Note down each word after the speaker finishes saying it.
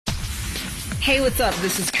Hey, what's up?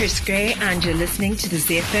 This is Chris Gray, and you're listening to the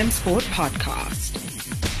ZFM Sport Podcast.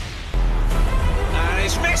 And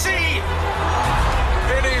it's Messi!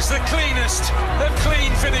 It is the cleanest of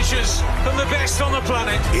clean finishes and the best on the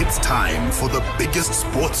planet. It's time for the biggest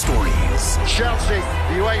sports stories. Chelsea,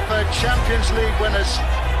 the UEFA Champions League winners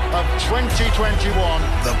of 2021.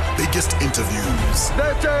 The biggest interviews.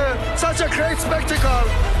 That such a great spectacle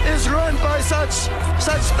is ruined by such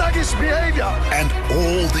thuggish behaviour. And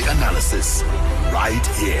all the analysis right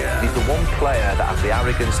here. He's the one player that has the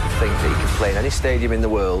arrogance to think that he can play in any stadium in the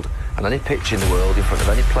world and any pitch in the world in front of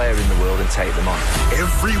any player in the world and take them on.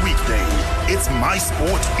 Every weekday, it's my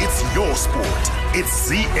sport, it's your sport. It's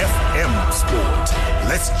ZFM Sport.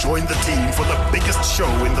 Let's join the team for the biggest show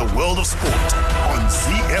in the world of sport on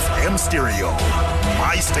ZFM Stereo.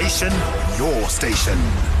 My station, your station.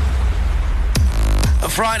 A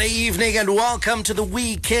Friday evening, and welcome to the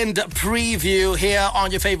weekend preview here on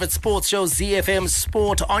your favorite sports show, ZFM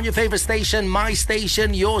Sport, on your favorite station, my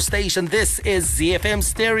station, your station. This is ZFM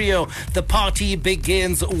Stereo. The party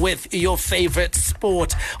begins with your favorite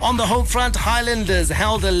sport. On the home front, Highlanders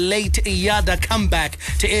held a late Yada comeback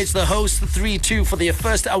to edge the hosts 3-2 for their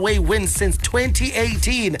first away win since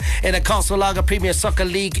 2018 in a Castle Lager Premier Soccer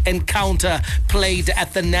League encounter played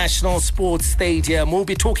at the National Sports Stadium. We'll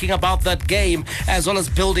be talking about that game as well as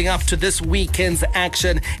building up to this weekend's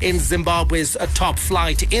action in Zimbabwe's top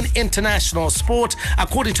flight. In international sport,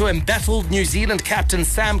 according to embattled New Zealand captain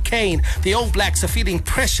Sam Cane, the All Blacks are feeling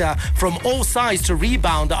pressure from all sides to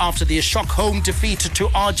rebound after their shock home defeat to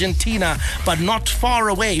Argentina, but not far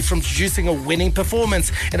away from producing a winning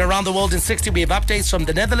performance. In Around the World in 60, we have updates from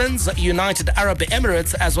the Netherlands, United Arab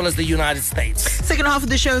Emirates, as well as the United States. Second half of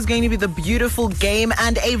the show is going to be the beautiful game,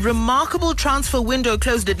 and a remarkable transfer window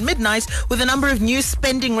closed at midnight with a number of new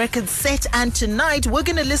spending records set, and tonight we're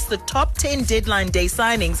going to list the top 10 deadline day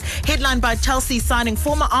signings, headlined by Chelsea signing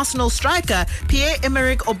former Arsenal striker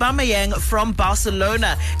Pierre-Emerick Aubameyang from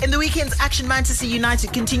Barcelona. In the weekend's action, Manchester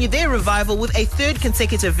United continued their revival with a third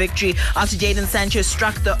consecutive victory after Jadon Sancho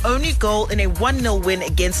struck the only goal in a 1-0 win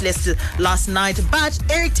against Leicester last night. But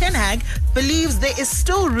Erik ten Hag believes there is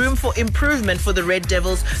still room for improvement for the Red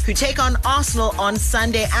Devils, who take on Arsenal on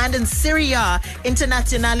Sunday. And in Serie A,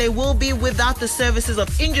 Internazionale will be without the services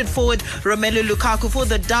of injured forward Romelu Lukaku for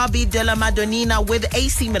the Derby della Madonnina with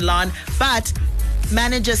AC Milan, but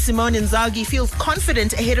manager Simone Inzaghi feels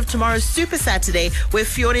confident ahead of tomorrow's Super Saturday, where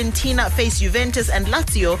Fiorentina face Juventus and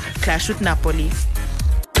Lazio clash with Napoli.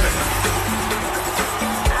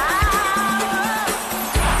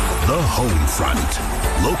 The Home Front.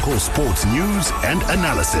 Local sports news and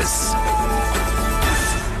analysis.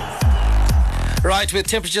 Right, with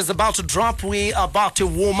temperatures about to drop, we are about to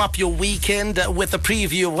warm up your weekend with a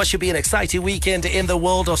preview of what should be an exciting weekend in the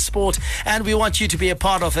world of sport, and we want you to be a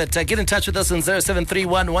part of it. Get in touch with us on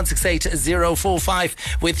 0731 168 045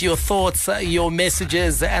 with your thoughts, your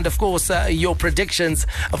messages, and of course your predictions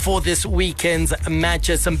for this weekend's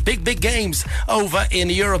matches. Some big games over in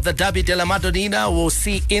Europe. The Derby della Madonnina will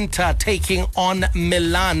see Inter taking on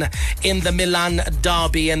Milan in the Milan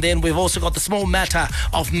derby, and then we've also got the small matter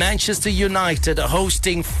of Manchester United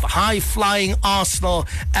hosting high-flying Arsenal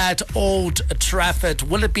at Old Trafford.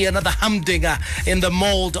 Will it be another humdinger in the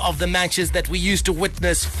mould of the matches that we used to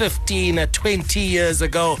witness 15, 20 years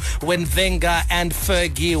ago when Wenger and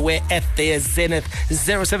Fergie were at their zenith?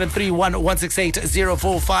 0731 168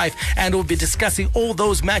 045, and we'll be discussing all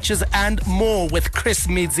those matches and more with Chris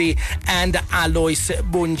Midzi and Alois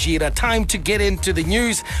Bunjira. Time to get into the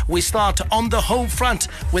news. We start on the home front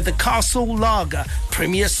with the Castle Lager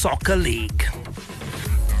Premier Soccer League.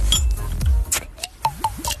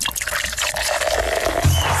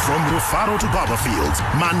 From Rufaro to Barberfields,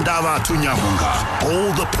 Mandava to Nyamunga,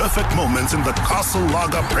 all the perfect moments in the Castle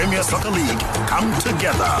Lager Premier Soccer League come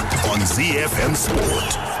together on ZFM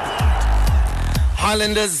Sport.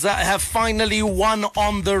 Highlanders have finally won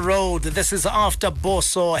on the road. This is after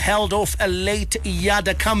Boso held off a late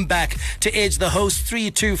Yada comeback to edge the hosts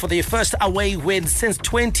 3-2 for their first away win since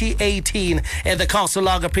 2018 in the Castle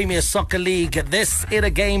Lager Premier Soccer League. This in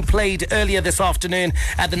a game played earlier this afternoon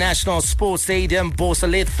at the National Sports Stadium. Boso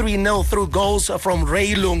led 3-0 through goals from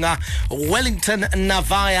Ray Lunga, Wellington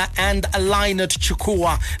Navaya and Lynott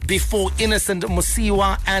Chukua before Innocent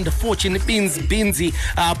Musiwa and Fortune Binzi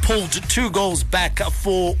pulled 2 goals back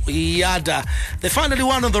for Yada. They finally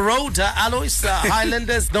won on the road. Alois,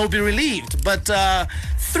 Highlanders, they'll be relieved. But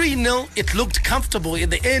 3-0, it looked comfortable. In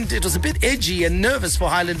the end, it was a bit edgy and nervous for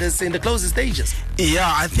Highlanders in the closing stages.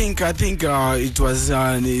 Yeah, I think it was,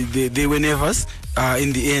 they were nervous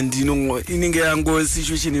in the end. You know, in the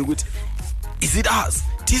situation, is it us?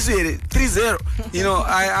 3-0. You know,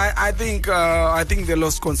 I think they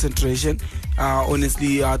lost concentration.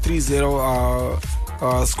 Honestly, 3-0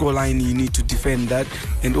 scoreline, you need to defend that.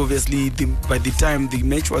 And obviously, by the time the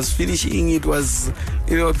match was finishing, it was,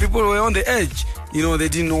 you know, people were on the edge. You know, they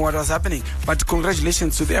didn't know what was happening. But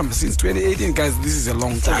congratulations to them. Since 2018, guys, this is a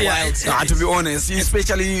long time. To be honest,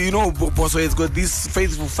 especially, you know, Boso has got these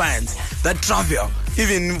faithful fans that travel,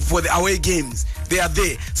 even for the away games. They are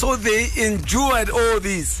there. So they endured all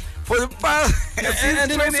this. For the past,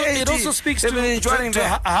 and it also speaks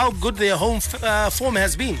to how good their home form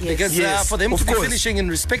has been. Yes. Because for them to be finishing in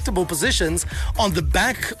respectable positions on the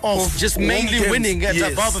back of just mainly winning at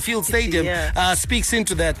Barbourfield Stadium speaks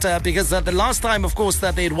into that. Because the last time, of course,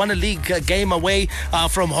 that they had won a league game away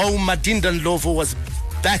from home, Madinda Ndlovu was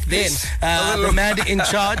back then the man in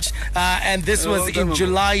charge, and this was in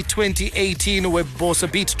July 2018, where Bosa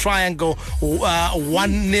beat Triangle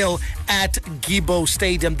 1-0 at Gibo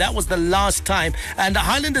Stadium. That was the last time, and the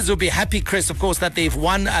Highlanders will be happy, Chris, of course, that they've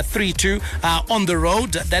won 3-2 on the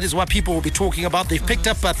road. That is what people will be talking about. They've picked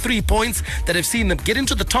up 3 points that have seen them get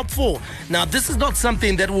into the top 4. Now, this is not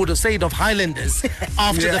something that we would have said of Highlanders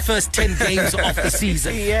after the first 10 games of the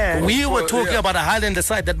season. We were talking about a Highlander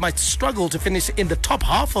side that might struggle to finish in the top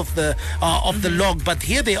half of the log, but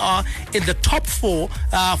here they are in the top 4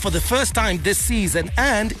 for the first time this season,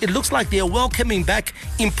 and it looks like they are welcoming back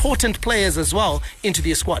important players as well into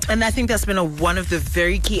their squad. And I think that's been one of the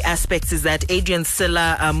very key aspects, is that Adrian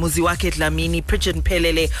Silla, Muziwake Dlamini, Pritchard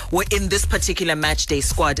Pelele were in this particular match day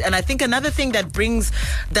squad. And I think another thing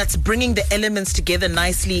that's bringing the elements together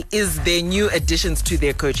nicely is their new additions to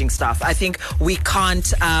their coaching staff. I think we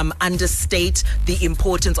can't understate the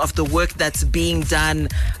importance of the work that's being done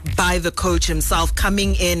by the coach himself,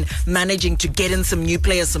 coming in, managing to get in some new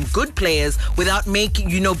players, some good players, without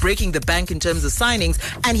breaking the bank in terms of signings.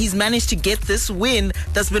 And he's managed to get this win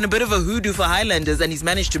that's been a bit of a hoodoo for Highlanders, and he's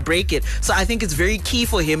managed to break it. So I think it's very key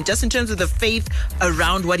for him, just in terms of the faith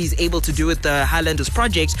around what he's able to do with the Highlanders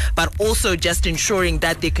project, but also just ensuring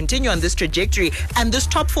that they continue on this trajectory. And this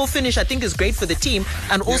top 4 finish, I think, is great for the team,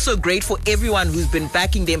 and also great for everyone who's been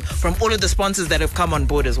backing them, from all of the sponsors that have come on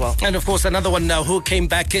board as well. And of course, another one who came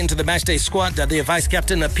back into the matchday squad, their vice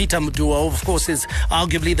captain Peter Muduo, of course, is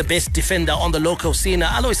arguably the best defender on the local scene.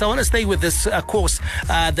 Alois, I want to stay with this course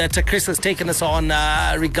that Chris has taken us on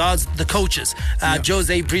regards the coaches.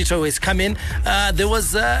 Jose Brito has come in. There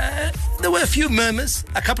were a few murmurs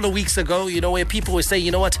a couple of weeks ago, where people were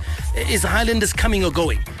saying, what, is Highlanders coming or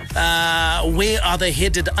going? Where are they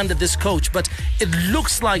headed under this coach? But it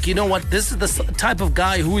looks like, this is the type of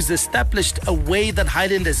guy who has established a way that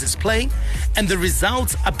Highlanders is playing, and the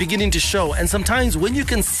results are beginning to show. And sometimes when you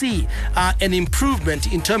can see an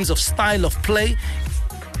improvement in terms of style of play,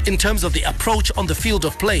 in terms of the approach on the field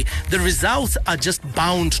of play, the results are just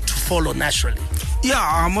bound to follow naturally.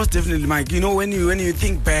 Yeah, most definitely, Mike. When you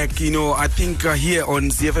think back, I think here on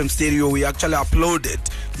ZFM Stereo, we actually applauded,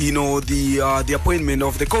 the appointment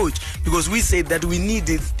of the coach, because we said that we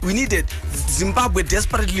needed Zimbabwe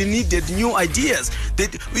desperately needed new ideas.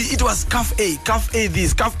 That it was CAF A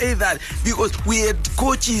this, CAF A that, because we had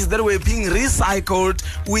coaches that were being recycled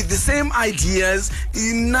with the same ideas,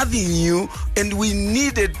 nothing new, and we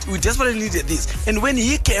desperately needed this. And when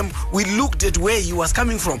he came, we looked at where he was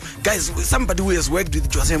coming from. Guys, somebody who has worked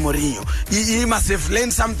with Jose Mourinho, he must have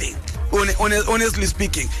learned something, honestly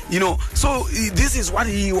speaking, so this is what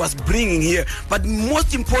he was bringing here. But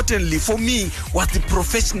most importantly for me was the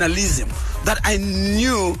professionalism that I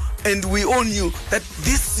knew, and we all knew, that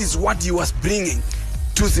this is what he was bringing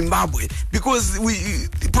to Zimbabwe, because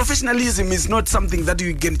professionalism is not something that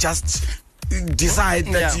you can just decide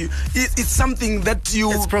that it's something that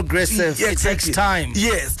it's progressive. It takes time.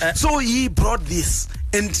 Yes. So he brought this,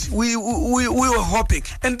 and we were hoping.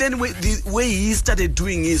 And then the way he started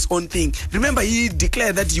doing his own thing, remember, he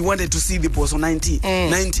declared that he wanted to see the Boso 90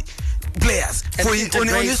 players and for on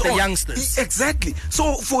his own youngsters. Exactly.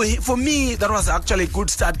 So for me, that was actually a good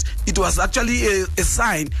start. It was actually a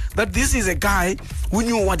sign that this is a guy who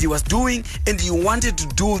knew what he was doing, and he wanted to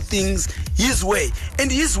do things his way. And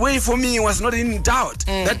his way, for me, was not in doubt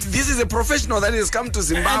that this is a professional that has come to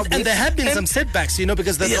Zimbabwe. And there have been some setbacks,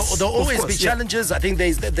 because there'll always be challenges. I think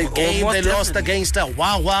there's the game they lost against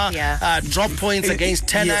Wawa, drop points against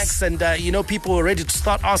Tenax, and people were ready to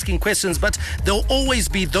start asking questions. But there'll always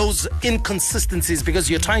be those inconsistencies, because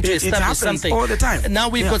you're trying to establish something all the time. Now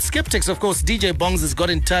we've got skeptics, of course. DJ Bongs has got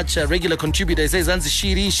in touch, a regular contributor. He says, Anzi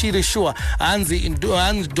Shiri Shua, Anzi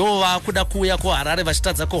Ndova kuda kuya ko Harare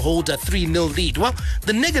vachitadza ko hold a 3-0 lead. Well,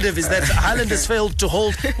 the negative is that Highlanders failed to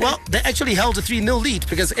hold. Well, they actually held a 3-0 lead,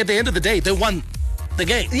 because at the end of the day, they won the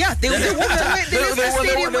game. Yeah, they won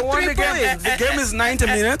the game. The game is 90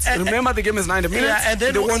 minutes. Remember, the game is 90 minutes. Yeah, and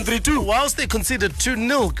then they won 3-2. Whilst they conceded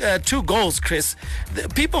 2-0, 2 goals, Chris,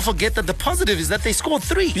 people forget that the positive is that they scored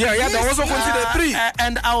 3. Yeah, they also conceded 3.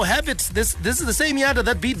 And our habits, this is the same Yada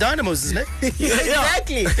that beat Dynamos, isn't it?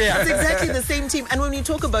 Exactly. It's exactly the same team. And when we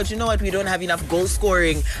talk about, we don't have enough goal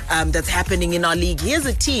scoring that's happening in our league, here's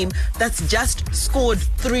a team that's just scored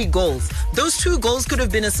 3 goals. Those 2 goals could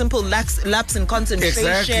have been a simple lapse in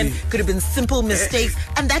concentration, could have been simple mistakes,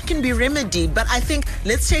 and that can be remedied. But I think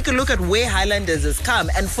let's take a look at where Highlanders has come.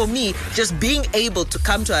 And for me, just being able to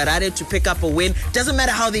come to Harare to pick up a win, doesn't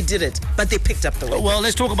matter how they did it, but they picked up the win. Well,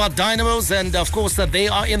 let's talk about Dynamos, and of course that they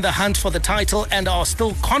are in the hunt for the title and are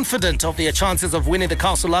still confident of their chances of winning the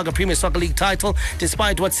Castle Lager Premier Soccer League title,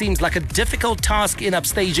 despite what seems like a difficult task in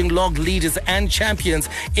upstaging log leaders and champions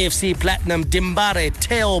FC Platinum Dimbare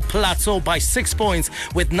Teo Plateau by 6 points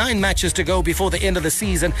with 9 matches to go before the end of the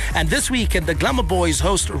season. And this weekend, the Glamour Boys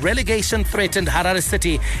host relegation-threatened Harare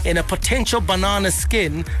City in a potential banana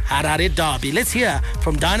skin Harare derby. Let's hear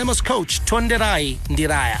from Dynamos coach Tonderai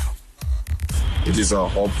Ndiraya. It is our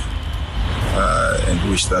hope and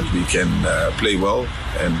wish that we can play well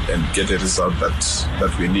and get a result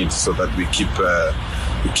that we need, so that we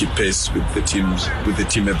keep pace with the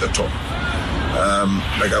team at the top.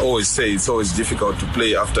 Like I always say, it's always difficult to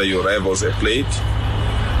play after your rivals have played,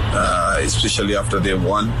 especially after they've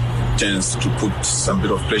won. Tends to put some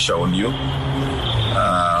bit of pressure on you,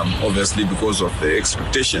 obviously because of the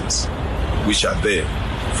expectations which are there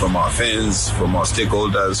from our fans, from our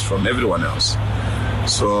stakeholders, from everyone else.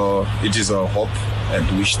 So it is our hope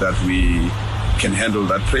and wish that we can handle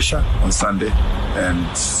that pressure on Sunday and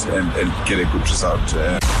get a good result.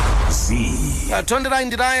 Tonderai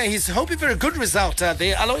Ndiraya, he's hoping for a good result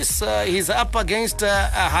there. Alois, he's up against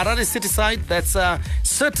Harare City side that's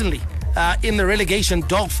certainly in the relegation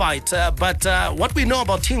dogfight. But what we know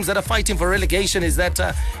about teams that are fighting for relegation is that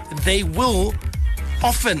they will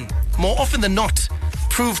more often than not,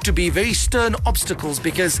 prove to be very stern obstacles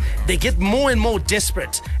because they get more and more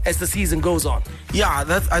desperate as the season goes on. Yeah,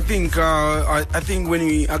 that's. I think when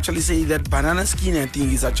we actually say that banana skin, I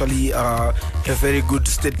think is actually a very good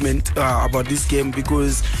statement about this game,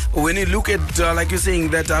 because when you look at like you're saying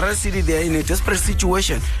that Harare City, they're in a desperate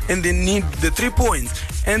situation and they need the 3 points.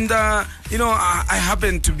 And I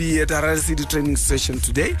happened to be at Harare City training session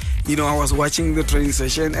today. I was watching the training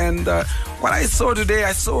session, and what I saw today,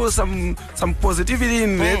 I saw some positivity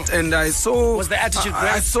in it, and I saw was the attitude.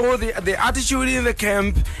 I saw the attitude in the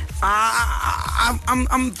camp.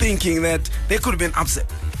 I'm thinking that they could have been upset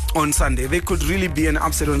on Sunday. They could really be an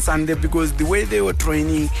upset on Sunday because the way they were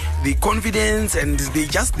training, the confidence and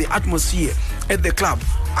the atmosphere at the club.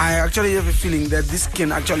 I actually have a feeling that this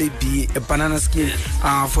can actually be a banana skin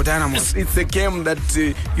for Dynamos. It's a game that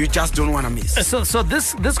you just don't want to miss. So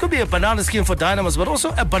this could be a banana skin for Dynamos, but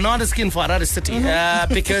also a banana skin for Harare City,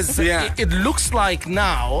 because it looks like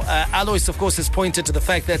now, Alois of course has pointed to the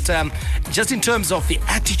fact that just in terms of the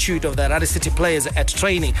attitude of the Harare City players at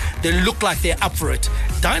training, they look like they're up for it.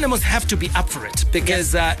 Dynamos have to be up for it,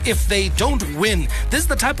 because if they don't win, this is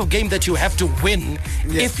the type of game that you have to win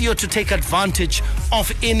if you're to take advantage of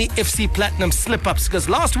any FC Platinum slip-ups, because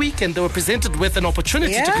last weekend they were presented with an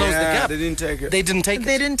opportunity to close the gap. They didn't take it. They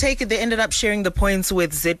didn't take it. They ended up sharing the points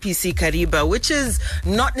with ZPC Kariba, which is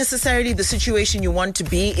not necessarily the situation you want to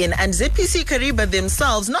be in. And ZPC Kariba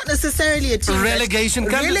themselves, not necessarily a team relegation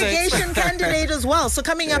candidate as well. So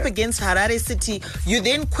coming up against Harare City, you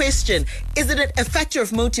then question, is it a factor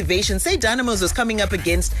of motivation? Say Dynamos was coming up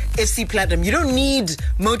against FC Platinum. You don't need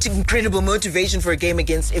incredible motivation for a game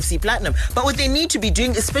against FC Platinum. But what they need to be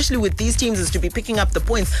doing, especially with these teams, is to be picking up the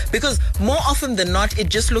points, because more often than not, it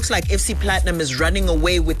just looks like FC Platinum is running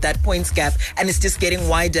away with that points gap, and it's just getting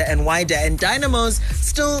wider and wider, and Dynamo's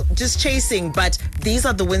still just chasing, but these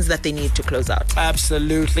are the wins that they need to close out.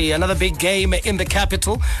 Absolutely. Another big game in the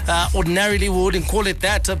capital. Ordinarily we wouldn't call it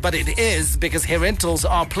that, but it is, because Herentals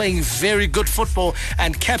are playing very good football,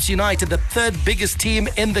 and Caps United, the third biggest team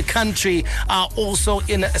in the country, are also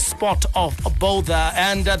in a spot of bother.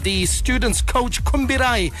 And the students coach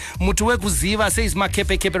Kumbirai Mutuwekuziva says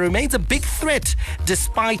Makepe remains a big threat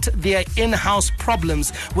despite their in-house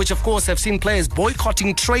problems, which of course have seen players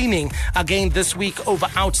boycotting training again this week over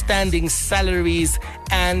outstanding salaries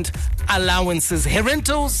and allowances.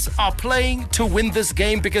 Herentals are playing to win this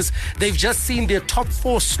game because they've just seen their top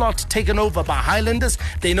 4 slot taken over by Highlanders.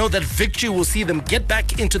 They know that victory will see them get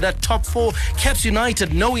back into that top 4. Caps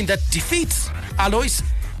United, knowing that defeat, Alois,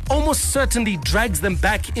 almost certainly drags them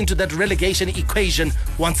back into that relegation equation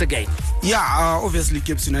once again. Yeah, obviously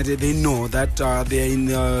Cape United, they know that they're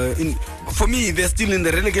in. For me, they're still in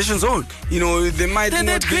the relegation zone. You know, they might They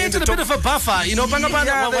not be in created the a top. bit of a buffer. You know,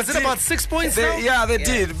 Yeah, was they it did. about 6 points now? Yeah, they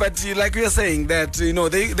did. But like we are saying that, you know,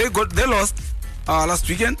 they lost last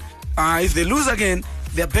weekend. If they lose again,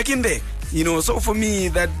 they're back in there. You know, so for me,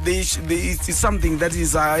 that it's something that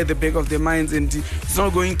is at the back of their minds, and it's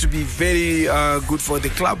not going to be very good for the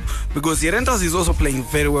club, because Herentals is also playing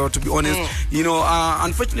very well, to be honest. You know,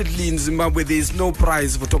 unfortunately in Zimbabwe there is no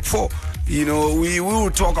prize for top 4. You know, we will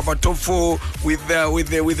talk about top 4 with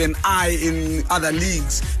an eye in other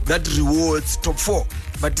leagues that rewards top 4.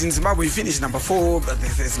 But in Zimbabwe, we finished number 4, but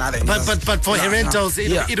there's nothing. But for Herentals,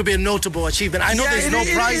 it'll be a notable achievement. I know there's no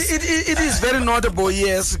prize. It is very notable,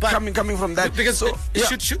 yes, coming from that. Because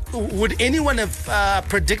would anyone have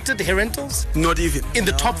predicted Herentals? Not even. In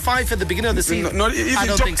the top 5 at the beginning of the season? Not even I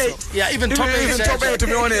don't top think 8. so. Yeah, even top 8. Even top 8, to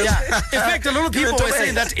be honest. Yeah. In fact, a lot of people were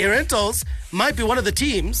saying that Herentals might be one of the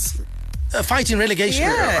teams fighting relegation.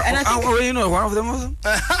 Yeah, and I think you know one of them also?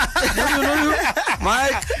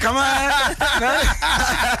 Mike, come on.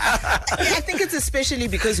 I think it's especially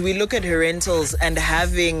because we look at Herentals and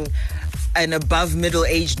having an above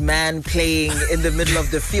middle-aged man playing in the middle of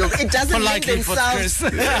the field. It doesn't lend themselves.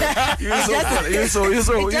 You're so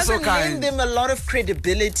lend kind. them a lot of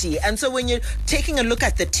credibility. And so when you're taking a look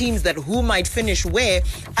at the teams that who might finish where,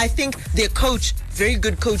 I think their coach, very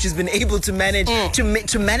good coach, has been able to manage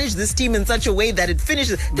to manage this team in such a way that it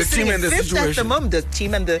finishes The team and the fifth at the situation. moment. The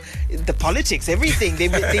team and the politics, everything.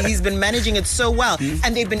 He's been managing it so well,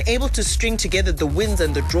 and they've been able to string together the wins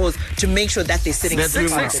and the draws to make sure that they're sitting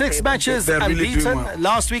Six matches They're really unbeaten. doing well.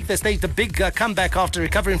 Last week they staged a big comeback after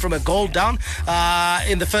recovering from a goal down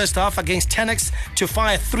in the first half against Tenex to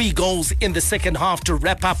fire 3 goals in the second half to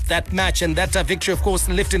wrap up that match, and that victory, of course,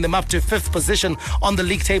 lifting them up to 5th position on the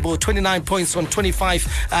league table, 29 points on 25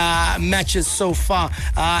 matches so far.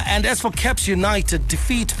 And as for Caps United,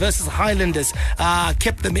 defeat versus Highlanders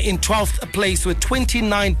kept them in 12th place with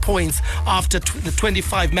 29 points after the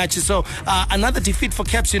 25 matches. So another defeat for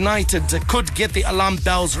Caps United could get the alarm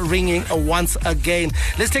bells ringing once again.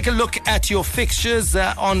 Let's take a look at your fixtures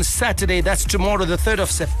on Saturday. That's tomorrow, the 3rd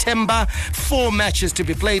of September. 4 matches to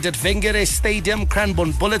be played at Vengere Stadium.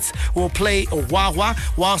 Cranbourne Bullets will play Wawa,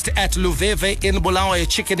 whilst at Luveve in Bulawayo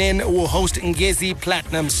Chicken Inn will host Ngezi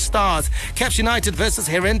Platinum Stars. Caps United versus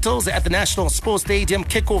Herentals at the National Sports Stadium.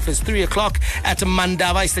 Kickoff is 3 o'clock at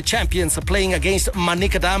Mandava. It's the champions are playing against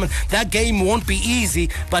Manika Diamond. That game won't be easy,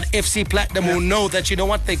 but FC Platinum will know that, you know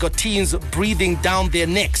what, they got teams breathing down their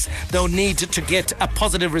necks. They'll need to get a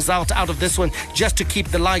positive result out of this one just to keep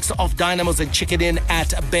the likes of Dynamos and Chicken Inn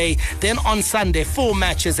at bay. Then on Sunday, 4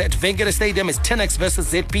 matches at Vengere Stadium is Tenex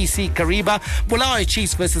versus ZPC Kariba, Bulawayo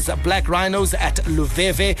Chiefs versus Black Rhinos at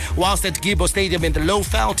Luveve, whilst at Gibo Stadium in the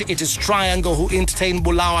Lowveld, it is Triangle who entertain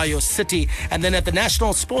Bulawayo City. And then at the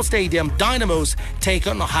National Sports Stadium, Dynamos take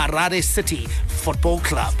on Harare City Football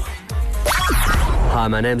Club. Hi,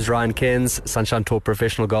 my name's Ryan Kens, Sunshine Tour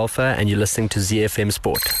professional golfer, and you're listening to ZFM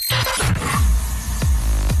Sport.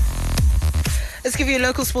 Let's give you a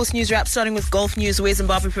local sports news wrap, starting with golf news, where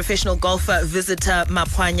Zimbabwe professional golfer Visitor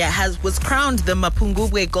Mapwanya was crowned the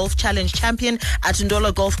Mapungubwe Golf Challenge champion at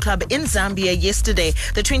Ndola Golf Club in Zambia yesterday.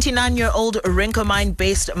 The 29-year-old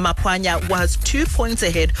Renkomine-based Mapwanya was 2 points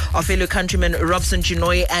ahead of fellow countrymen Robson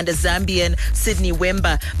Chinoy and Zambian Sydney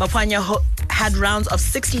Wemba. Mapwanya had rounds of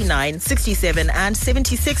 69, 67 and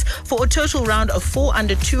 76 for a total round of 4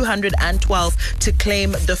 under 212 to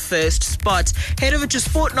claim the first spot. Head over to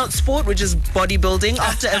Sport Not Sport, which is bodybuilding.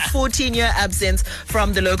 After a 14-year absence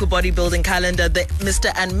from the local bodybuilding calendar, the Mr.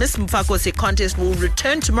 and Miss Mufakose contest will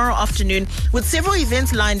return tomorrow afternoon with several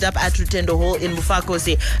events lined up at Rutendo Hall in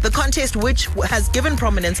Mufakose. The contest, which has given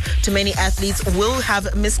prominence to many athletes, will have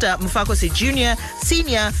Mr. Mufakose Junior,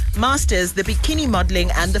 Senior, Masters, the bikini modeling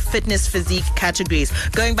and the fitness physique categories.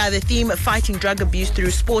 Going by the theme Fighting Drug Abuse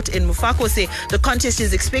Through Sport in Mufakose, the contest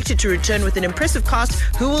is expected to return with an impressive cast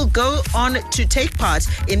who will go on to take part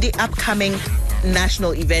in the upcoming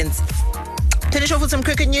national events. Finish off with some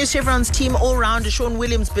cricket news. Chevron's team all-rounder Sean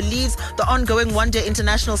Williams believes the ongoing one-day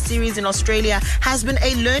international series in Australia has been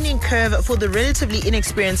a learning curve for the relatively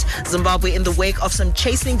inexperienced Zimbabwe in the wake of some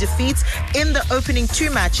chastening defeats in the opening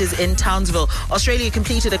 2 matches in Townsville. Australia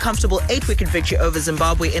completed a comfortable 8-wicket victory over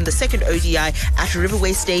Zimbabwe in the second ODI at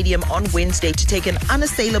Riverway Stadium on Wednesday to take an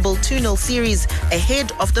unassailable 2-0 series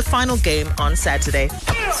ahead of the final game on Saturday.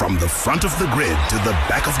 From the front of the grid to the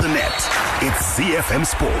back of the net, it's ZFM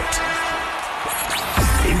Sport.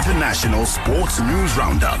 International Sports News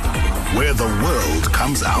Roundup, where the world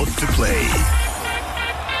comes out to play.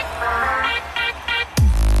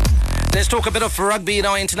 Let's talk a bit of rugby in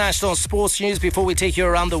our international sports news before we take you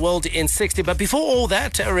around the world in 60. But before all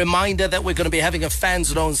that, a reminder that we're going to be having a fan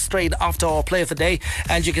zone straight after our play of the day.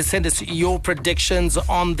 And you can send us your predictions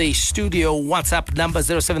on the studio WhatsApp number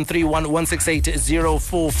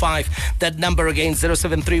 0731-168-045. That number again,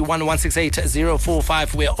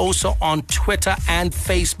 0731-168-045. We're also on Twitter and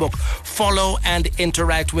Facebook. Follow and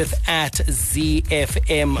interact with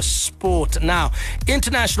 @ZFM Sport. Now,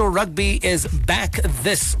 international rugby is back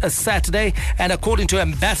this Saturday, and according to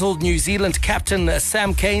embattled New Zealand captain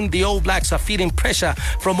Sam Cane, the All Blacks are feeling pressure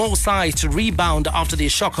from all sides to rebound after their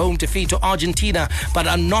shock home defeat to Argentina, but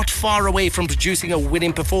are not far away from producing a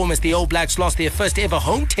winning performance. The All Blacks lost their first ever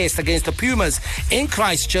home test against the Pumas in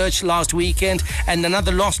Christchurch last weekend, and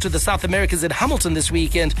another loss to the South Americans in Hamilton this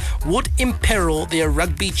weekend would imperil their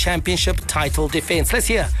rugby championship title defence. Let's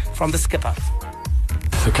hear from the skipper.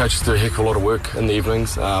 The coaches do a heck of a lot of work in the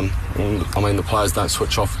evenings. I mean, the players don't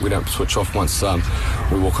switch off. We don't switch off once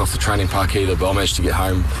we walk off the training park either, but I managed to get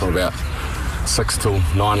home from about 6 till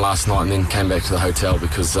 9 last night and then came back to the hotel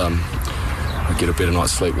because I get a better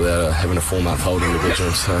night's sleep without having a 4-month-old in the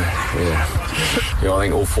bedroom. So, yeah, I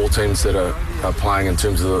think all 4 teams that are playing in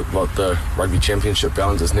terms of the rugby championship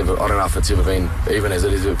balance, it's never, I don't know if it's ever been even as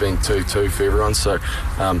it has been 2-2 for everyone. So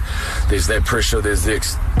there's that pressure, there's the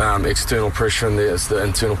external pressure, and there's the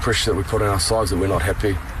internal pressure that we put on our sides that we're not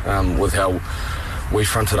happy with how we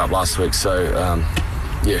fronted up last week. So,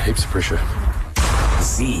 yeah, heaps of pressure.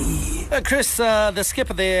 Chris, the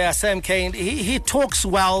skipper there, Sam Cane, he talks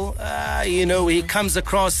well. He comes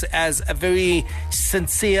across as a very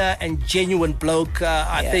sincere and genuine bloke.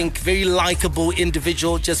 I think very likable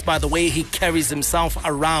individual just by the way he carries himself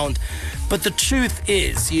around. But the truth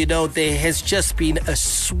is, there has just been a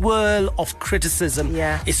swirl of criticism.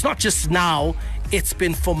 Yeah. It's not just now. It's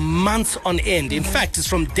been for months on end. In fact, it's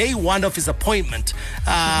from day one of his appointment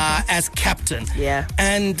as captain. Yeah.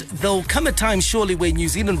 And there'll come a time, surely, where New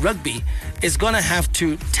Zealand rugby is going to have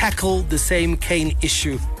to tackle the same Cane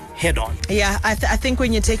issue head on. Yeah, I think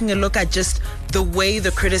when you're taking a look at just the way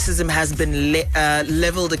the criticism has been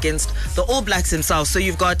leveled against the All Blacks themselves. So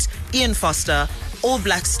you've got Ian Foster, All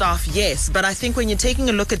Black staff, yes. But I think when you're taking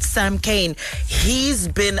a look at Sam Cane, he's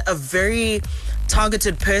been a very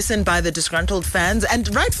targeted person by the disgruntled fans,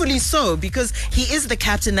 and rightfully so, because he is the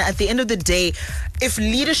captain. At the end of the day, if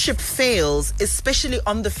leadership fails, especially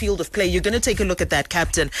on the field of play, you're going to take a look at that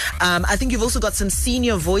captain. I think you've also got some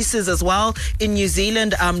senior voices as well in New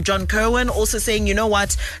Zealand. John Kerwin also saying, you know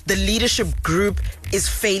what, the leadership group is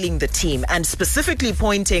failing the team, and specifically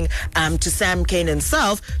pointing to Sam Cane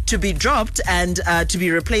himself to be dropped and to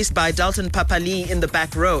be replaced by Dalton Papali in the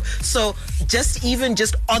back row. So just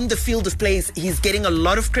on the field of play, he's getting a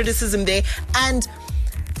lot of criticism there. And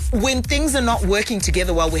when things are not working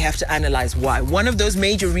together well, we have to analyze why. One of those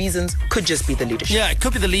major reasons could just be the leadership. Yeah, it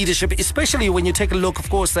could be the leadership, especially when you take a look, of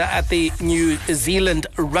course, at the New Zealand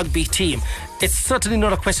rugby team. It's certainly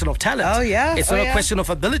not a question of talent. Oh, yeah. It's not a question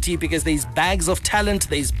of ability, because there's bags of talent,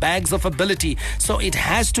 there's bags of ability. So it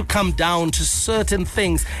has to come down to certain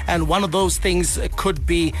things. And one of those things could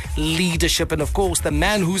be leadership. And of course, the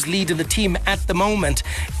man who's leading the team at the moment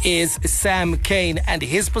is Sam Cane. And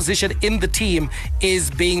his position in the team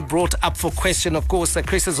is being brought up for question. Of course,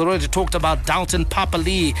 Chris has already talked about Dalton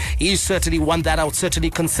Papali. He's certainly one that I would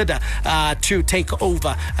certainly consider to take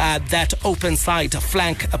over that open side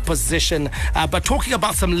flank position. But talking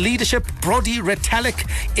about some leadership, Brodie Retallick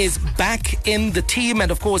is back in the team,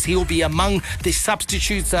 and of course he'll be among the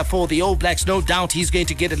substitutes for the All Blacks. No doubt he's going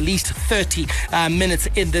to get at least 30 minutes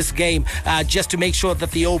in this game just to make sure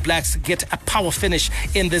that the All Blacks get a power finish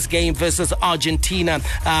in this game versus Argentina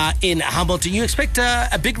in Hamilton. You expect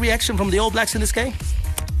a big reaction from the All Blacks in this game?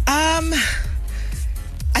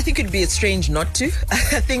 I think it'd be strange not to.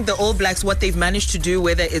 I think the All Blacks, what they've managed to do,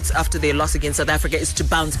 whether it's after their loss against South Africa, is to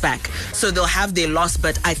bounce back. So they'll have their loss,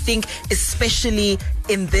 but I think especially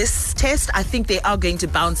in this test, I think they are going to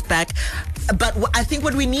bounce back. But I think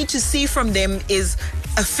what we need to see from them is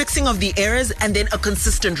a fixing of the errors and then a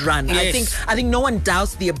consistent run. Yes. I think no one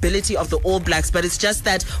doubts the ability of the All Blacks, but it's just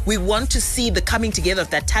that we want to see the coming together of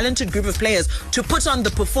that talented group of players to put on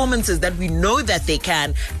the performances that we know that they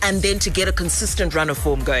can, and then to get a consistent run of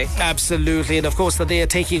form going. Absolutely. And of course they are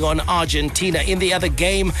taking on Argentina. In the other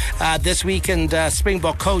game this weekend,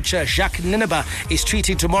 Springbok coach Jacques Ninaba is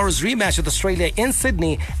treating tomorrow's rematch with Australia in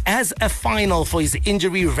Sydney as a final for his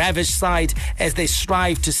injury-ravaged side as they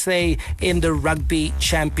strive to stay in the rugby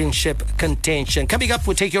championship contention. Coming up,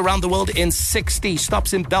 we'll take you around the world in 60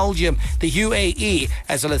 stops in Belgium, the UAE,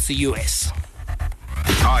 as well as the US.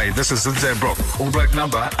 Hi, this is Zinzan Brook, All Black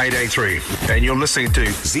number 883, and you're listening to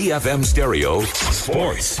ZFM Stereo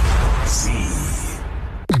Sports. Z.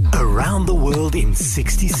 Around the world in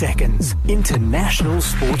 60 seconds. International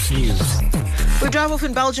sports news. We drive off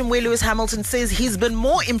in Belgium where Lewis Hamilton says he's been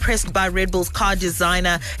more impressed by Red Bull's car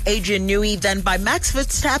designer Adrian Newey than by Max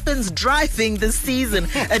Verstappen's driving this season,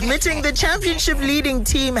 admitting the championship leading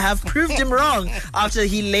team have proved him wrong after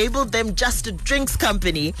he labelled them just a drinks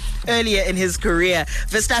company earlier in his career.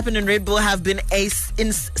 Verstappen and Red Bull have been a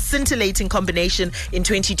scintillating combination in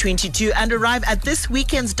 2022 and arrive at this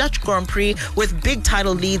weekend's Dutch Grand Prix with big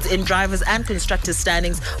title leads in drivers' and constructors'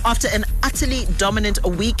 standings after an utterly dominant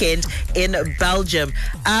weekend in Belgium.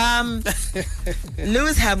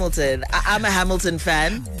 Lewis Hamilton, I'm a Hamilton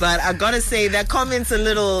fan, but I gotta say that comment's a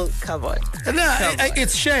little, come on.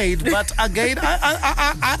 It's shade, but again,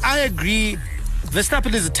 I agree.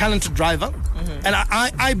 Verstappen is a talented driver, and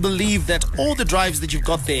I believe that all the drives that you've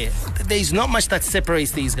got there's not much that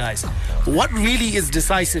separates these guys. What really is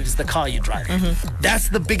decisive is the car you drive. That's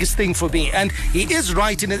the biggest thing for me, and he is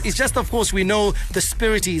right in it. It's just, of course, we know the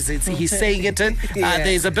spirit he's saying it in.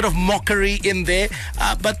 There's a bit of mockery in there,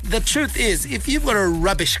 but the truth is, if you've got a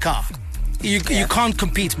rubbish car, you can't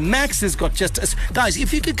compete. Max has got guys,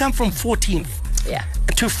 if you could come from 14th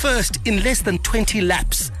to first in less than 20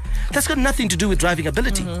 laps, that's got nothing to do with driving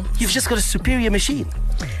ability. You've just got a superior machine.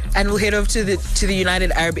 And we'll head over to the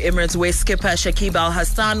United Arab Emirates, where skipper Shakib Al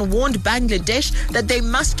Hassan warned Bangladesh that they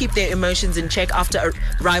must keep their emotions in check after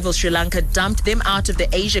rival Sri Lanka dumped them out of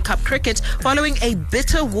the Asia Cup cricket following a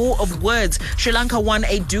bitter war of words. Sri Lanka won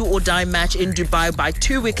a do-or-die match in Dubai by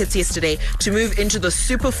 2 wickets yesterday to move into the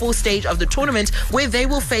Super 4 stage of the tournament, where they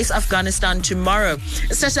will face Afghanistan tomorrow.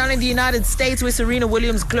 Let's touch down in the United States, where Serena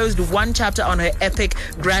Williams closed one chapter on her epic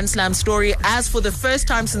Grand Slam story, as for the first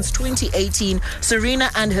time since 2018, Serena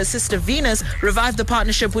and her sister Venus revived the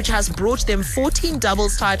partnership, which has brought them 14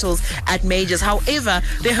 doubles titles at majors. However,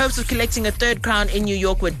 their hopes of collecting a third crown in New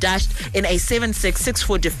York were dashed in a 7-6,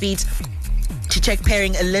 6-4 defeat to Czech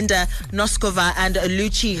pairing Linda Noskova and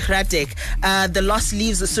Lucy Hradek. The loss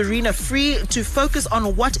leaves Serena free to focus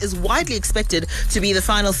on what is widely expected to be the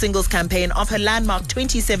final singles campaign of her landmark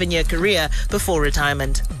 27-year career before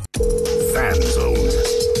retirement. Fan Zone.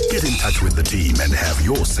 Get in touch with the team and have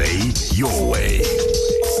your say your way.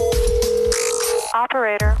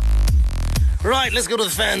 Operator. Right, let's go to the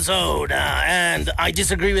fan zone. And I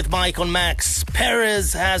disagree with Mike on Max.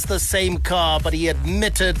 Perez has the same car, but he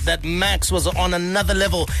admitted that Max was on another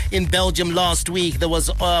level in Belgium last week. There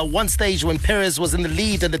was one stage when Perez was in the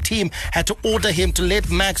lead and the team had to order him to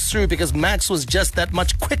let Max through because Max was just that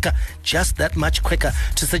much quicker.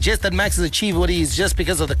 To suggest that Max has achieved what he is just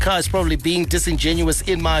because of the car is probably being disingenuous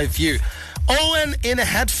in my view. Owen in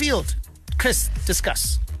Hatfield. Chris,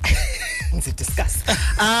 discuss. Let's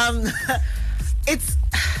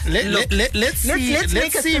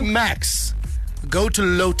see Max go to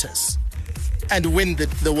Lotus and win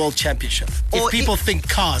the world championship. If people think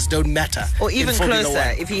cars don't matter. Or even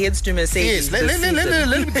closer, if he heads to Mercedes. Yes,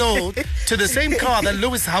 let him go to the same car that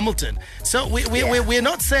Lewis Hamilton. So we're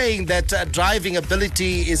not saying that driving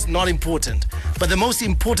ability is not important, but the most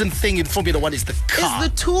important thing in Formula One is the car. It's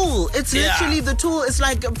the tool. It's literally the tool. It's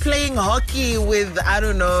like playing hockey with, I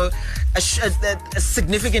don't know, a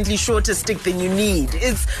significantly shorter stick than you need.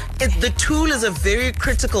 The tool is a very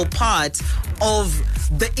critical part of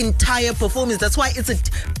the entire performance. That's why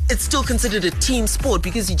it's still considered a team sport,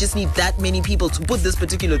 because you just need that many people to put this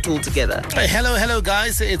particular tool together. Hello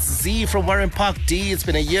guys, it's Z from Warren Park D. It's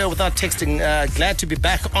been a year without texting. Glad to be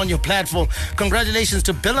back on your platform. Congratulations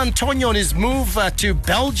to Bill Antonio on his move to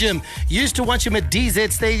Belgium. Used to watch him at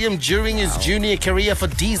DZ Stadium during his junior career for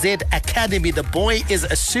DZ Academy. The boy is a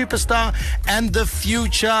superstar and the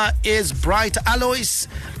future is bright. Alois,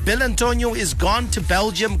 Bill Antonio is gone to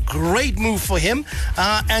Belgium. Great move for him.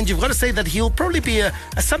 And you've got to say that he'll probably be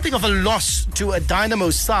something of a loss to a Dynamo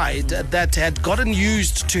side that had gotten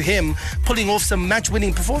used to him pulling off some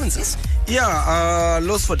match-winning performances. Yeah,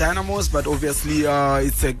 loss for Dynamos, but obviously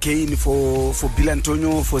it's a gain for Bill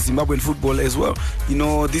Antonio, for Zimbabwean football as well. You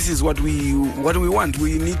know, this is what we want.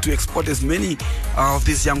 We need to export as many of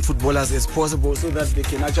these young footballers as possible so that they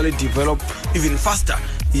can actually develop even faster,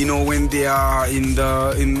 you know, when they are in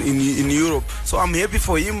Europe. So I'm happy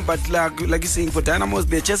for him, but like you're saying, for Dynamos,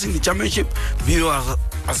 they're chasing the championship. Vilo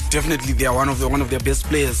as definitely they are one of their best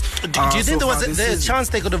players. Do you think there was a chance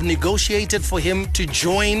they could have negotiated for him to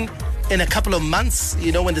join in a couple of months,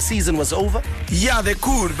 when the season was over? Yeah, they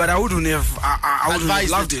could, but I wouldn't have. I wouldn't have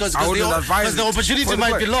loved it. Because the opportunity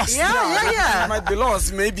might be lost. Yeah. It might be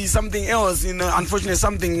lost. Maybe something else. Unfortunately,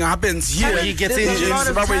 something happens here. He gets injured. In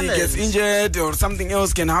Zimbabwe, he gets injured, or something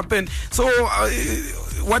else can happen. So.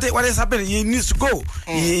 What has happened? He needs to go.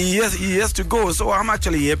 He has to go. So I'm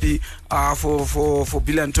actually happy for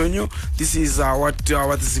Billy Antonio. This is what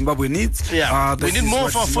Zimbabwe needs. Yeah, we need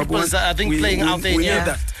more for footballers. I think playing out there. We need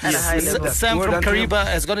that. Yes. Sam from Kariba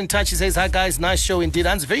has got in touch. He says, "Hi guys, nice show indeed.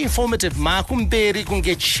 And it's very informative. Makumberi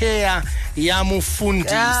kunge chair ya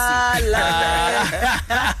mufundisi."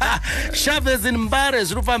 Chavez in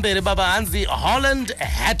Mbares Rupambere Baba Hansi Holland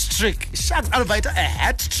hat trick. Sharks Alvaita a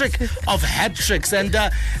hat trick of hat tricks, and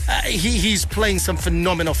he's playing some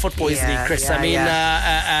phenomenal football, isn't he, Chris?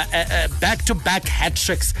 Back-to-back hat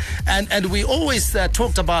tricks, and we always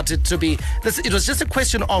talked about it to be. It was just a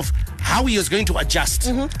question of how he was going to adjust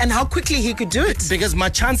and how quickly he could do it. Because my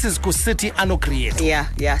chances could City ano create.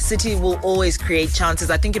 Yeah. City will always create chances.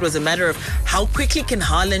 I think it was a matter of how quickly can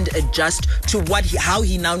Haaland adjust to how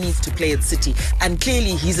he now needs to play at City, and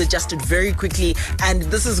clearly he's adjusted very quickly. And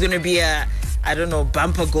this is going to be a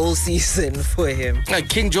bumper goal season for him.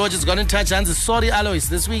 King George has got in touch and says, "Sorry, Alois,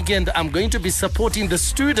 this weekend I'm going to be supporting the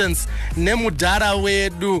students. Nemudara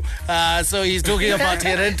wedu." So he's talking about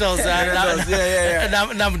rentals.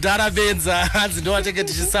 Namudara Benza has no ticket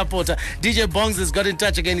to support. DJ Bongs has got in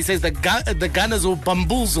touch again. He says the Gunners will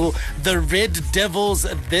bamboozle the Red Devils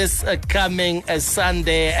this coming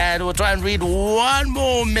Sunday. And we'll try and read one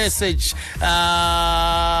more message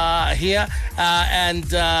here.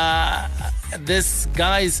 This,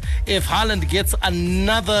 guys, if Haaland gets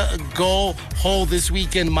another goal hole this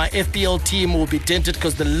weekend, my FPL team will be dented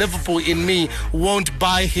because the Liverpool in me won't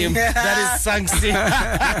buy him. That is Sangsi.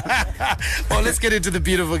 Well, let's get into the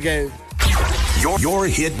beautiful game. Your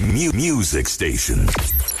hit music station.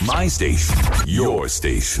 My station. Your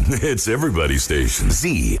station. It's everybody's station.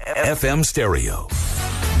 ZFM Stereo.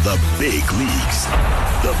 The big leagues,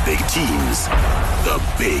 the big teams, the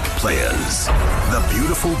big players. The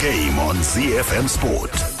beautiful game on ZFM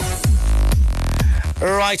Sport.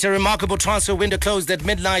 Right, a remarkable transfer window closed at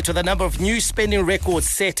midnight with a number of new spending records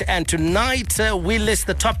set. And tonight we list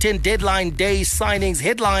the top 10 deadline day signings,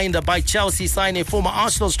 headlined by Chelsea signing former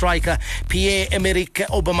Arsenal striker Pierre-Emerick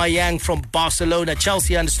Aubameyang from Barcelona.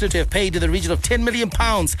 Chelsea understood to have paid in the region of £10 million,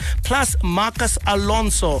 plus Marcus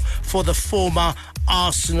Alonso for the former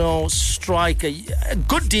Arsenal striker. A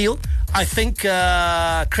good deal, I think,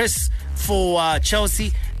 Chris, for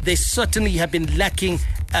Chelsea. They certainly have been lacking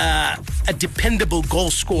a dependable goal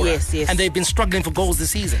scorer. Yes. And they've been struggling for goals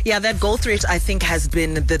this season. Yeah, that goal threat, I think, has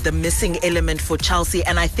been the missing element for Chelsea.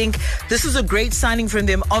 And I think this is a great signing from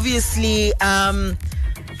them. Obviously,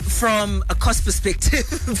 from a cost perspective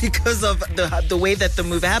because of the way that the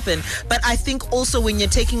move happened. But I think also when you're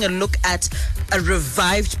taking a look at a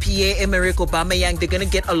revived Pierre-Emerick Aubameyang, they're going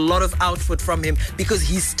to get a lot of output from him because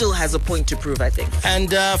he still has a point to prove, I think.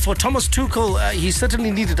 And for Thomas Tuchel, he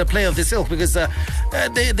certainly needed a player of this ilk because there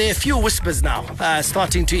are a few whispers now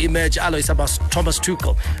starting to emerge, Alois, about Thomas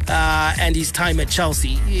Tuchel and his time at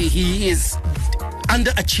Chelsea. He is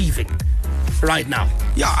underachieving right now.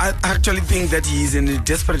 Yeah, I actually think that he is in a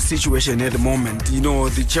desperate situation at the moment.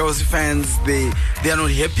 The Chelsea fans, they are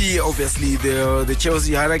not happy. Obviously, the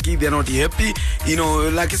Chelsea hierarchy, they are not happy.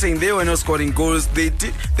 Like you're saying, they were not scoring goals. They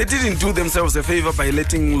didn't do themselves a favor by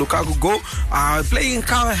letting Lukaku go. Playing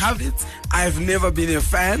Kai Havertz, I've never been a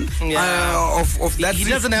fan of that. He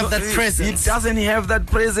doesn't have that presence. He doesn't have that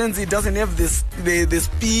presence. He doesn't have the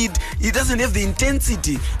speed. He doesn't have the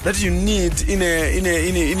intensity that you need in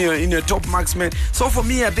a top marksman. So for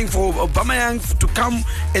me, I think for Aubameyang to come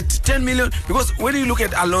at 10 million, because when you look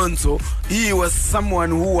at Alonso, he was someone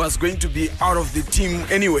who was going to be out of the team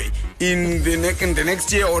anyway in the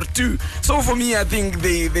next year or two. So for me, I think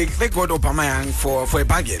they got Aubameyang for a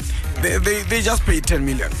bargain. They just paid 10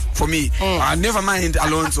 million for me. Never mind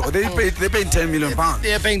Alonso. They paid 10 million pounds.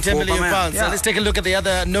 They're paying 10 million pounds. Yeah. So let's take a look at the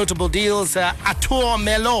other notable deals. Arthur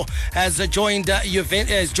Melo has joined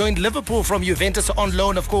Liverpool from Juventus on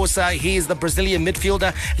loan. Of course, he is the Brazilian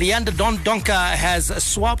midfielder. Leandro Dondonka has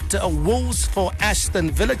swapped Wolves for Aston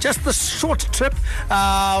Villa. Just a short trip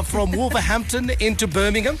from Wolverhampton into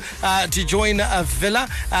Birmingham to join Villa.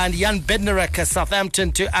 And Jan Bednarek,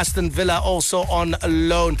 Southampton to Aston Villa, also on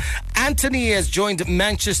loan. Anthony has joined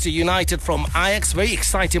Manchester United from Ajax. Very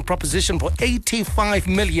exciting proposition for £85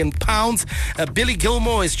 million. Billy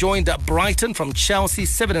Gilmore has joined Brighton from Chelsea,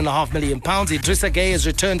 £7.5 million. Idrissa Gueye has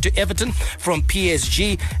returned to Everton from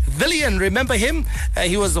PSG. Villian, remember him?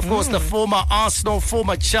 He was, of course, the former Arsenal,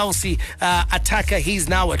 former Chelsea attacker. He's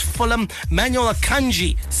now at Fulham. Manuel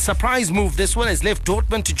Akanji, surprise move. This one has left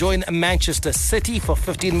Dortmund to join Manchester City for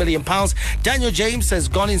 £15 million. Daniel James has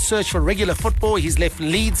gone in search for regular football. He's left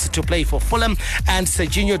Leeds to play for Fulham. And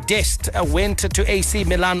Serginho Dest went to AC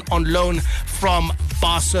Milan on loan from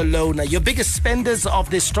Barcelona. Your biggest spenders of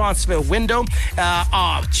this transfer window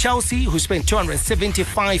are Chelsea, who spent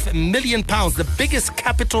 £275 million, the biggest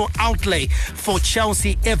capital outlay for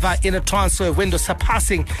Chelsea ever in a transfer window,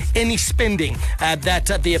 surpassing any spending that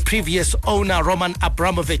their previous owner Roman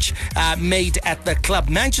Abramovich made at the club.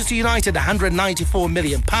 Manchester United £194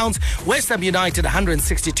 million, West Ham United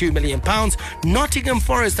 £162 million, Nottingham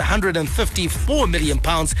Forest £154 million,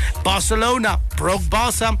 Barcelona broke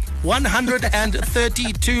Barca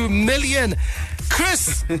 £132 million.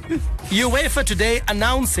 Chris, UEFA today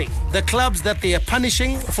announcing the clubs that they are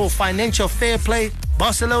punishing for financial fair play.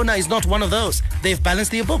 Barcelona is not one of those. They've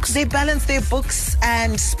balanced their books. They balance their books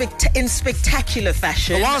and in spectacular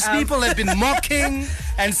fashion. Whilst people have been mocking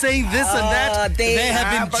and saying this and that, they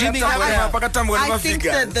have been jimming up. I think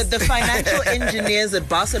that the financial engineers at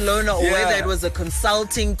Barcelona, or whether it was a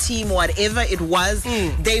consulting team or whatever it was,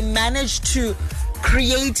 they managed to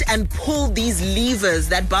create and pull these levers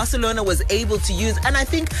that Barcelona was able to use. And I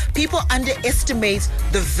think people underestimate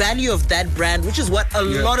the value of that brand, which is what a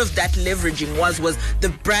lot of that leveraging was the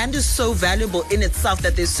brand is so valuable in itself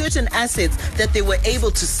that there's certain assets that they were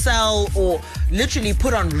able to sell or literally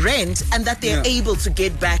put on rent and that they're able to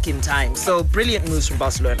get back in time. So brilliant moves from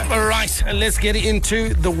Barcelona. All right, let's get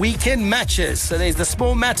into the weekend matches. So there's the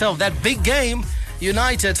small matter of that big game,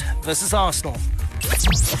 United versus Arsenal.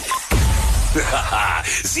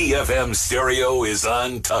 ZFM Stereo is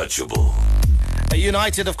untouchable.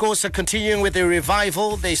 United, of course, are continuing with their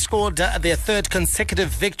revival. They scored their third consecutive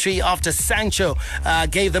victory after Sancho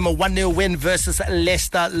gave them a 1-0 win versus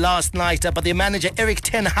Leicester last night. But their manager, Erik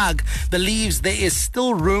ten Hag, believes there is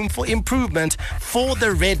still room for improvement for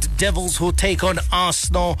the Red Devils, who take on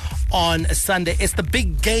Arsenal on Sunday. It's the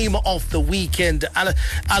big game of the weekend,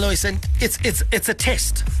 Alois, and it's a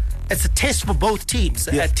test. It's a test for both teams,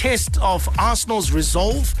 a test of Arsenal's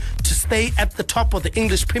resolve to stay at the top of the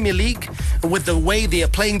English Premier League with the way they are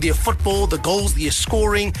playing their football, the goals they are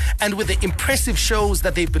scoring, and with the impressive shows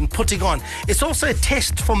that they've been putting on. It's also a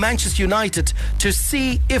test for Manchester United to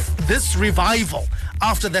see if this revival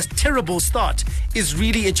after that terrible start is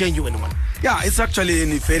really a genuine one. Yeah, it's actually a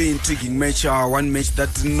very intriguing match, one match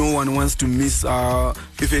that no one wants to miss,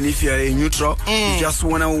 even if you're a neutral. You just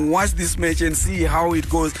want to watch this match and see how it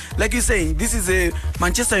goes. Like you're saying, this is a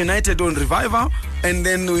Manchester United on revival, and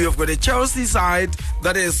then we have got a Chelsea side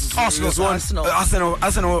that is Arsenal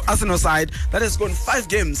side that has gone 5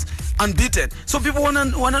 games unbeaten. So people want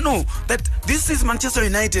to know that this is Manchester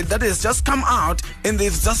United that has just come out and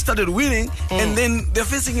they've just started winning, and then they're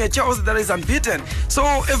facing a Chelsea that is unbeaten. So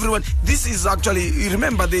everyone, this is actually,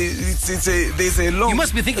 remember, there's a long, you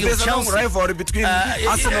must be thinking there's of a Chelsea. long rivalry between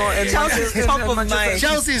Arsenal and Chelsea's top of mind.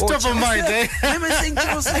 Chelsea is top of mind. I'm saying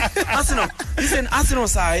Chelsea, Arsenal. It's an Arsenal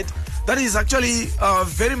side that is actually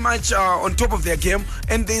very much on top of their game,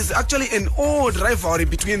 and there's actually an old rivalry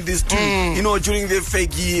between these two. You know, during the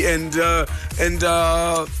Fergie and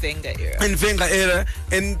Wenger era,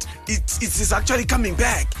 and it's actually coming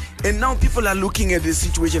back. And now people are looking at the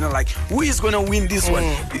situation and like, who is going to win this one?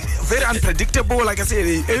 Very unpredictable. Like I said,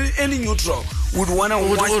 any neutral would want to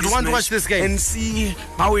watch this game and see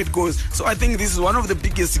how it goes. So I think this is one of the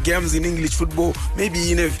biggest games in English football,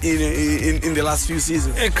 maybe in the last few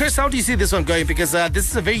seasons. Chris, how do you see this one going? Because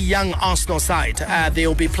this is a very young Arsenal side. They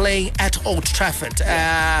will be playing at Old Trafford.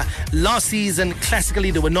 Last season,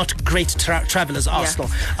 classically, they were not great travellers,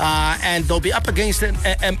 Arsenal. And they'll be up against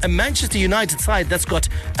a Manchester United side that's got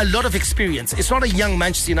a lot of experience. It's not a young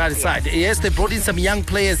Manchester United side. Yes, they brought in some young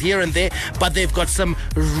players here and there, but they've got some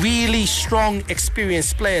really strong,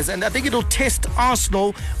 experienced players. And I think it'll test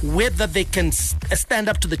Arsenal whether they can stand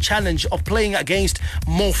up to the challenge of playing against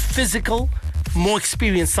more physical, more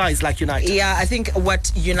experienced sides like United. Yeah, I think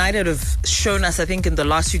what United have shown us, I think, in the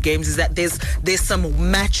last few games is that there's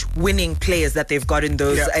some match-winning players that they've got in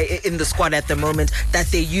those in the squad at the moment that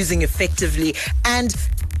they're using effectively. And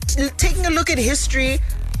taking a look at history,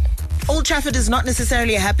 Old Trafford is not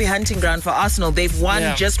necessarily a happy hunting ground for Arsenal. They've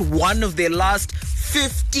won just one of their last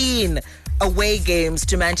 15 away games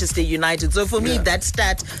to Manchester United. So for me, that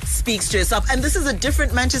stat speaks to itself. And this is a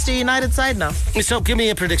different Manchester United side now. So give me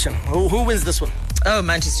a prediction. Who wins this one? Oh,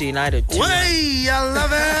 Manchester United. Way, I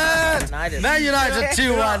love it. Man United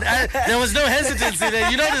 2-1. There was no hesitancy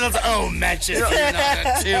there. United was, Manchester United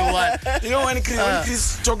 2-1. You know, when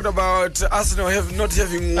Chris talked about Arsenal not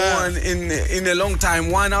having won in a long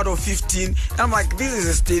time, 1 out of 15, I'm like, this is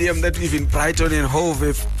a stadium that even Brighton and Hove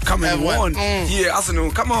have come and won. Here,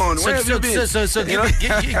 Arsenal, come on, where have you been? So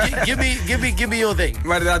give me your thing.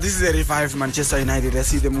 But this is a revived Manchester United. I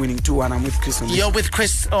see them winning 2-1. I'm with Chris on this. You're with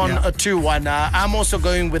Chris on 2-1. I'm also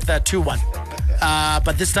going with 2-1.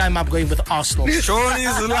 But this time I'm going with Arsenal. Sean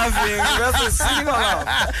is laughing. That's a single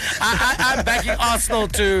laugh. I'm backing Arsenal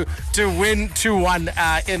to win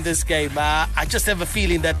 2-1 in this game. I just have a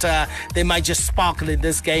feeling that they might just sparkle in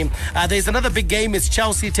this game. There's another big game. It's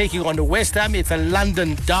Chelsea taking on West Ham. It's a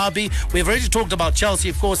London derby. We've already talked about Chelsea,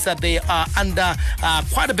 of course, that they are under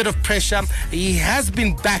quite a bit of pressure. He has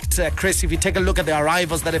been backed, Chris, if you take a look at the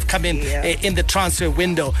arrivals that have come in the transfer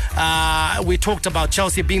window. We talked about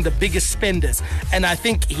Chelsea being the biggest spenders. And I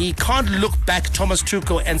think he can't look back, Thomas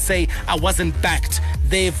Tuchel, and say, I wasn't backed.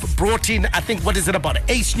 They've brought in, I think, what is it, about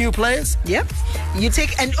 8 new players? Yep.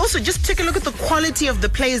 And also just take a look at the quality of the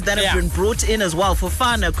players that have been brought in as well.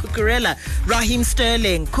 Fofana, Cucurella, Raheem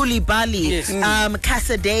Sterling, Koulibaly,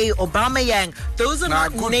 Casadei, Aubameyang. Those are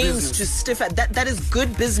not names to stiff at. That is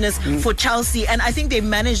good business for Chelsea. And I think they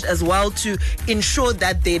managed as well to ensure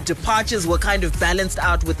that their departures were kind of balanced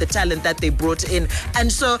out with the talent that they brought in.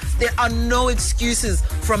 And so there are no excuses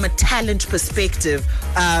from a talent perspective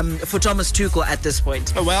for Thomas Tuchel at this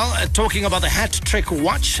point. Well, talking about the hat-trick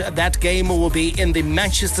watch, that game will be in the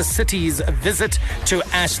Manchester City's visit to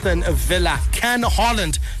Aston Villa. Can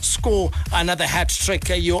Haaland score another hat-trick?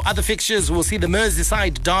 Your other fixtures will see the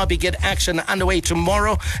Merseyside derby get action underway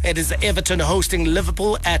tomorrow. It is Everton hosting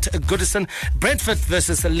Liverpool at Goodison. Brentford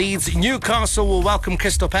versus Leeds. Newcastle will welcome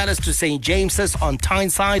Crystal Palace to St James's on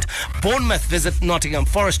Tyneside. Bournemouth visit Nottingham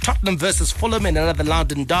Forest. Tottenham versus Fulham in another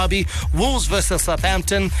London derby. Wolves versus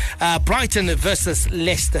Southampton. Brighton versus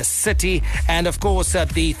Leicester City. And of course,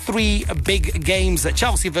 the 3 big games: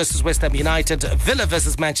 Chelsea versus West Ham United, Villa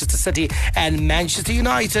versus Manchester City, and Manchester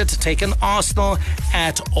United taking Arsenal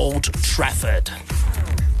at Old Trafford.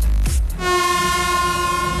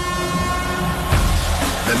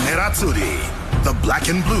 The Nerazzurri, the Black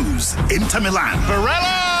and Blues, Inter Milan.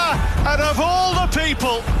 Barella, and of all the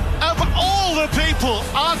people,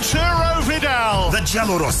 Arturo Vidal. The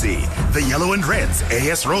Giallorossi, the Yellow and Reds,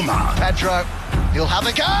 AS Roma. Pedro, he'll have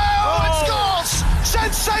a go. It scores!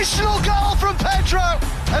 Sensational goal from Pedro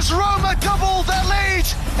as Roma double their lead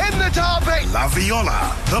in the derby. La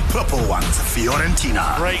Viola, the Purple Ones,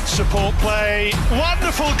 Fiorentina. Great support play,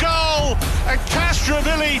 wonderful goal, and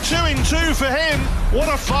Castrovilli 2-2 for him. What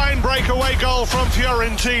a fine breakaway goal from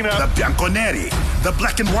Fiorentina. The Bianconeri, the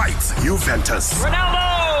Black and Whites, Juventus.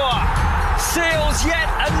 Ronaldo seals yet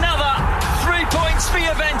another 3 points for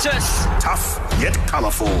Juventus. Tough yet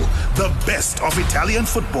colourful, the best of Italian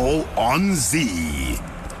football on Z.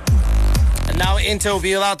 And now Inter will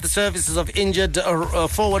be allowed the services of injured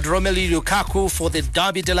forward Romelu Lukaku for the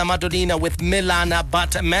Derby della Madonnina with Milan,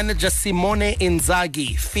 but manager Simone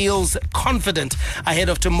Inzaghi feels confident ahead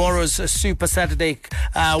of tomorrow's Super Saturday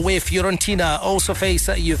where Fiorentina also face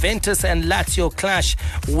Juventus and Lazio clash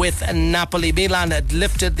with Napoli. Milan had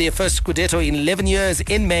lifted their first Scudetto in 11 years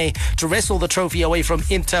in May to wrestle the trophy away from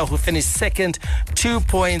Inter, who finished second, 2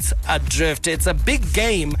 points adrift. It's a big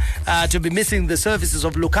game to be missing the services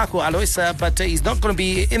of Lukaku, Alois, but he's not going to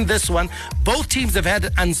be in this one. Both teams have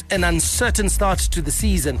had an uncertain start to the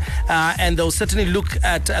season, and they'll certainly look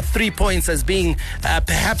at 3 points as being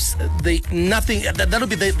perhaps the nothing. That'll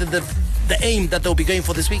be the aim that they'll be going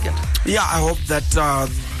for this weekend. Yeah, I hope that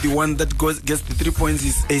the one that gets the 3 points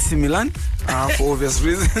is AC Milan for obvious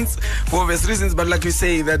reasons. But like you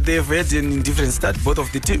say, that they've had an different start,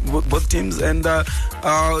 both teams, and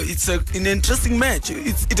it's an interesting match.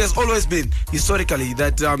 It has always been historically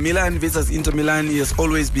that Milan versus Inter Milan has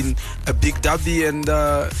always been a big derby, and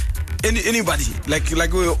anybody,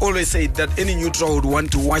 like we always say, that any neutral would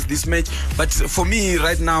want to watch this match. But for me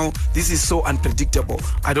right now, this is so unpredictable.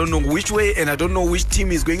 I don't know which way, and I don't know which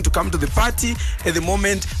team is going to come to the party. At the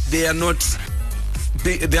moment, they are not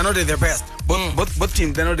at their best. Both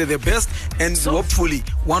teams, they're not at their best, and hopefully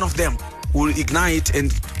one of them will ignite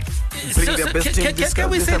and bring their best team. Can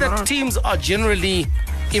we say that teams are generally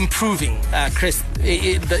improving, Chris,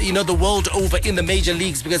 the world over in the major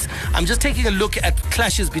leagues? Because I'm just taking a look at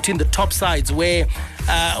clashes between the top sides where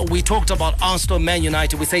we talked about Arsenal, Man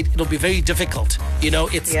United. We said it'll be very difficult.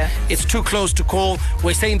 It's too close to call.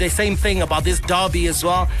 We're saying the same thing about this derby as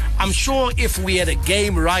well. I'm sure if we had a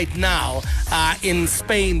game right now in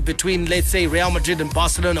Spain between, let's say, Real Madrid and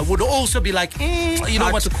Barcelona, would also be like,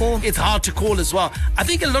 hard to call. It's hard to call as well. I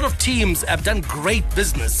think a lot of teams have done great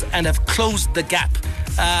business and have closed the gap.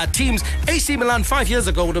 Teams, AC Milan 5 years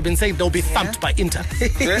ago would have been saying they'll be thumped by Inter.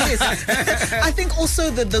 Yes. I think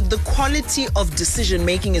also the quality of decision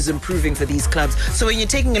making is improving for these clubs. So when you're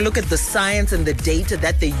taking a look at the science and the data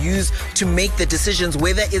that they use to make the decisions,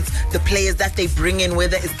 whether it's the players that they bring in,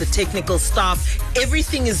 whether it's the technical staff,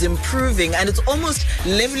 everything is improving and it's almost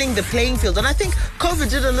leveling the playing field. And I think COVID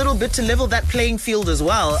did a little bit to level that playing field as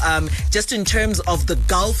well, just in terms of the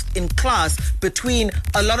gulf in class between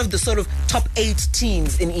a lot of the sort of top 8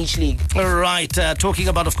 teams in each league. Right. Talking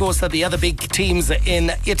about, of course, the other big teams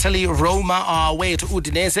in Italy. Roma are away to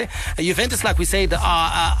Udinese. Juventus, like we said,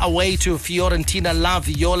 are away to Fiorentina La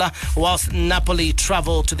Viola, whilst Napoli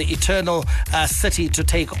travel to the Eternal City to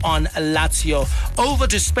take on Lazio. Over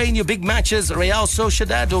to Spain, your big matches. Real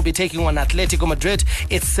Sociedad will be taking on Atletico Madrid.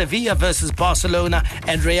 It's Sevilla versus Barcelona,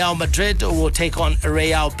 and Real Madrid will take on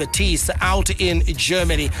Real Betis. Out in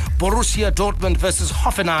Germany, Borussia Dortmund versus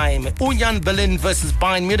Hoffenheim, Union Berlin versus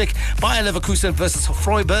Bayern Munich, Bayer Leverkusen versus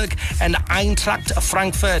Freiburg, and Eintracht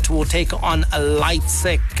Frankfurt will take on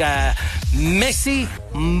Leipzig. Messi,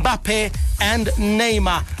 Mbappe and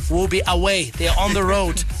Neymar will be away. They're on the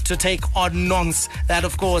road to take on Nantes. That,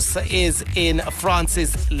 of course, is in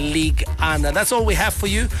France's Ligue 1. And that's all we have for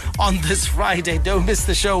you on this Friday. Don't miss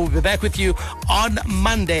the show. We'll be back with you on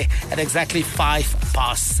Monday at exactly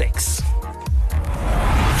 6:05.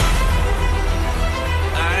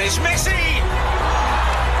 And it's Messi!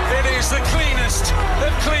 It is the cleanest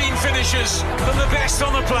of clean finishes and the best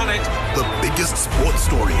on the planet. The biggest sports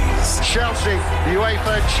stories. Chelsea, the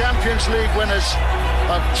UEFA Champions League winners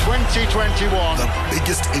of 2021. The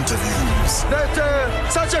biggest interviews.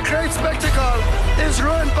 That such a great spectacle is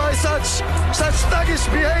ruined by such thuggish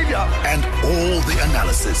behavior. And all the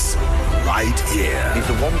analysis right here. He's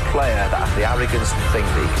the one player that has the arrogance to think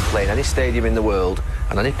that he can play in any stadium in the world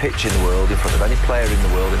and any pitch in the world in front of any player in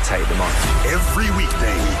the world and take them on. Every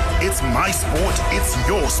weekday, it's my sport, it's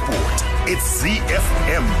your sport. It's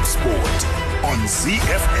ZFM Sport on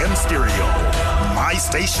ZFM Stereo. My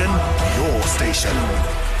station, your station.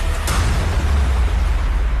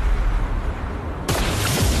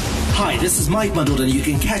 Hi, this is Mike Madoda, and you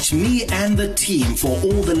can catch me and the team for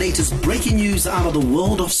all the latest breaking news out of the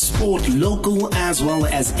world of sport, local as well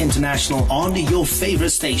as international, on your favorite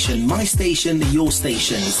station, my station, your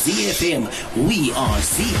station, ZFM. We are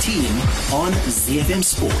Z Team on ZFM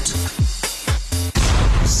Sport.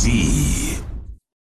 Z